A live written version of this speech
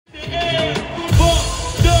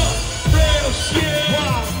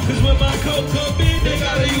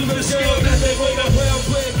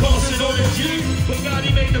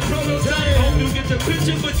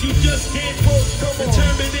you just can't hold.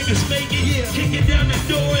 Determined niggas make it. Kicking down the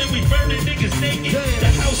door and we burning niggas naked.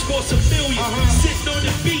 The house costs $1 million. Sitting on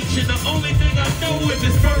the beach and the only thing I know if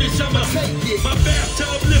it's furnished, I'ma take it. My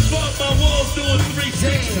bathtub lift up, my walls doing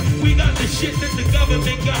 360. We got the shit that the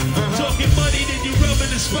government got. Talking money, then you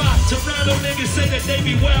rubbing the spot. Toronto niggas say that they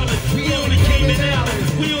be wildin'. We on the Cayman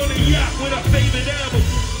Island. We on the yacht with our favorite album.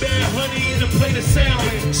 Bad honey in a plate of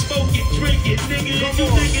salad. Smoking, drinking, nigga, and you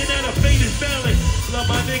thinking that our fate is valid. Love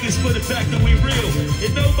my niggas for the fact that we real.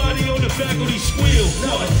 And nobody on the faculty squeal.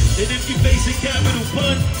 What? And if you facing capital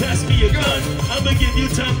pun, pass me a gun. I'ma give you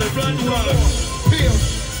time to run wild.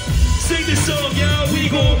 Sing this song, y'all. We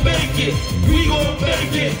gon' make it. We gon'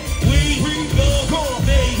 make it. We gon'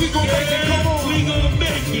 make it. We gon' make it. Come on. We gon'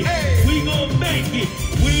 make it. We gon' make it.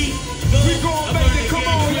 We gon' make it. Come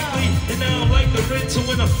on, y'all. And now I'm like the rental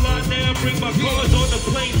when I fly now. Bring my cars on the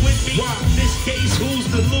plane with me. In this case, who's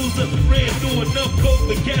the loser? Ran through enough coke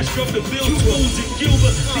with Castro to build schools in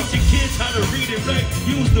Cuba. Teach your kids how to read and write.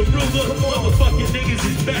 Use the ruler. Motherfucking niggas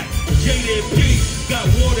is back. Jada and P. Got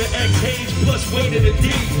water, X, Hayes, plus weight in the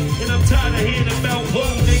D. And I'm tired of hearing about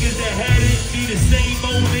old niggas that had it. Be the same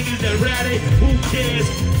old niggas that rat it. Who cares?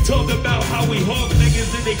 Talk about how we hawk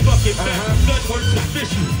niggas and they fucking back. Gun works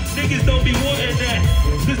official. Niggas don't be wanting that.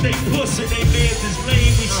 Cause they puss and they mans is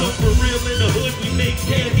lame. We so for real in the hood, we make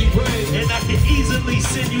candy rain. And I can easily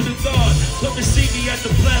send you to God. Come and see me at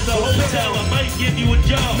the Plaza Hotel. I might give you a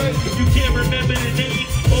job. If you can't remember the name,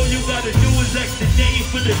 all you gotta do is ask the name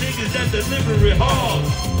for the niggas that deliver it hard.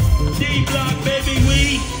 D-Block, baby,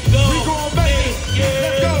 we gon' make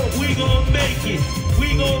it. We gon' make it.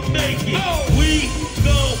 We gon' make it. We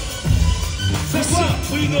gon' what's up?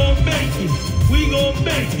 We gon' make it. We gon'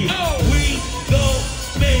 make it. We gon'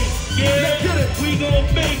 make it. We gon'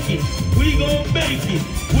 make it. We gon' make it.